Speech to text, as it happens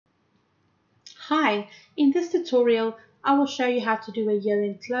Hi, in this tutorial I will show you how to do a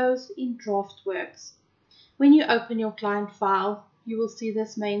year-end close in Draftworx. When you open your client file, you will see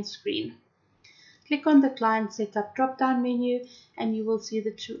this main screen. Click on the Client Setup drop-down menu and you will see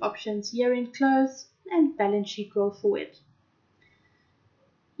the two options Year-end Close and Balance Sheet Roll Forward.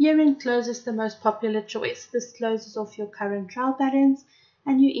 Year-end Close is the most popular choice. This closes off your current trial balance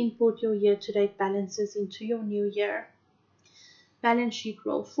and you import your year-to-date balances into your new year. Balance Sheet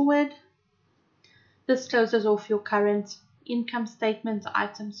Roll Forward. This closes off your current income statement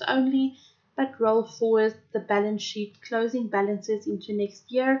items only, but roll forward the balance sheet closing balances into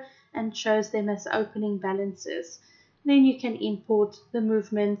next year and shows them as opening balances. Then you can import the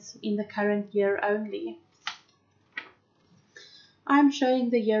movements in the current year only. I'm showing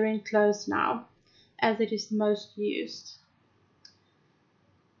the year-end close now, as it is most used.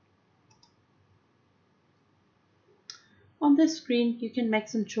 On this screen, you can make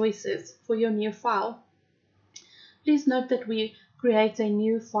some choices for your new file. Please note that we create a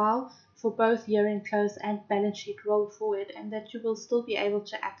new file for both year-end close and balance sheet roll forward, and that you will still be able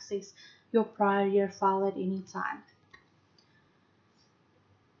to access your prior year file at any time.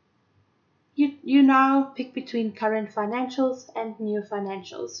 You now pick between current financials and new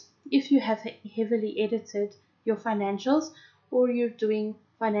financials. If you have heavily edited your financials or you're doing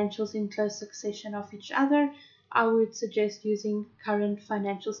financials in close succession of each other, I would suggest using current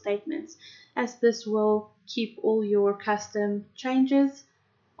financial statements, as this will keep all your custom changes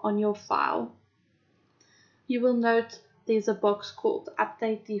on your file. You will note there's a box called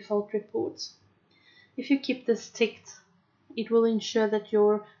Update Default Reports. If you keep this ticked, it will ensure that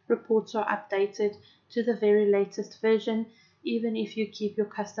your reports are updated to the very latest version, even if you keep your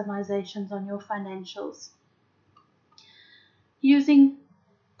customizations on your financials. Using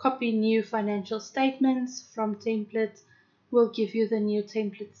Copy New Financial Statements from template will give you the new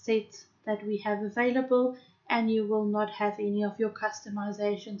template set that we have available, and you will not have any of your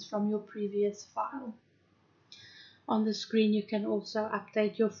customizations from your previous file. On the screen you can also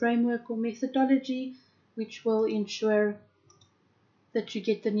update your framework or methodology, which will ensure that you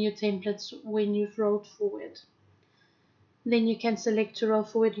get the new templates when you've rolled forward. Then you can select to roll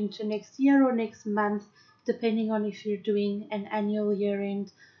forward into next year or next month, depending on if you're doing an annual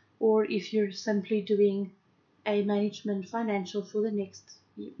year-end or if you're simply doing a management financial for the next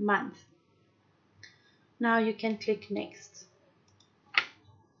month. Now you can click Next.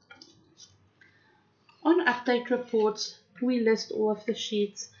 On Update Reports, we list all of the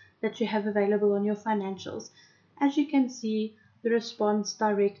sheets that you have available on your financials. As you can see, the response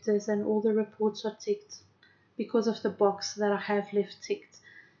directors and all the reports are ticked because of the box that I have left ticked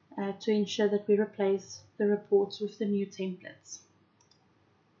to ensure that we replace the reports with the new templates.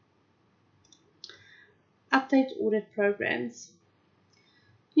 Update Audit Programs.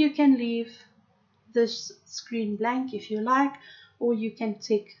 You can leave this screen blank if you like, or you can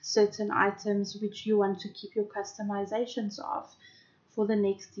tick certain items which you want to keep your customizations of for the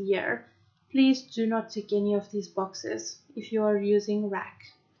next year. Please do not tick any of these boxes if you are using RAC.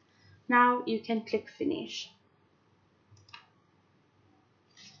 Now you can click Finish.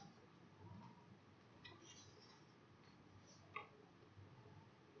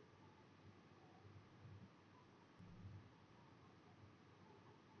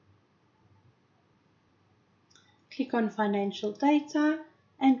 Click on Financial Data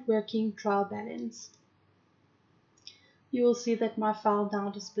and Working Trial Balance. You will see that my file now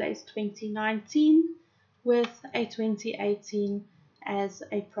displays 2019 with a 2018 as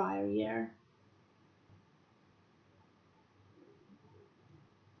a prior year.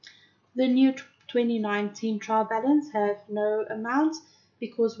 The new 2019 trial balance have no amount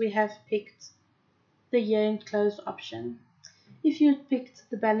because we have picked the year-end close option. If you picked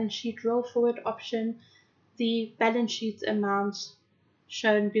the balance sheet roll forward option, the balance sheet amounts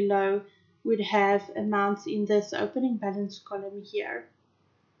shown below would have amounts in this opening balance column here.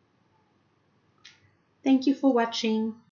 Thank you for watching.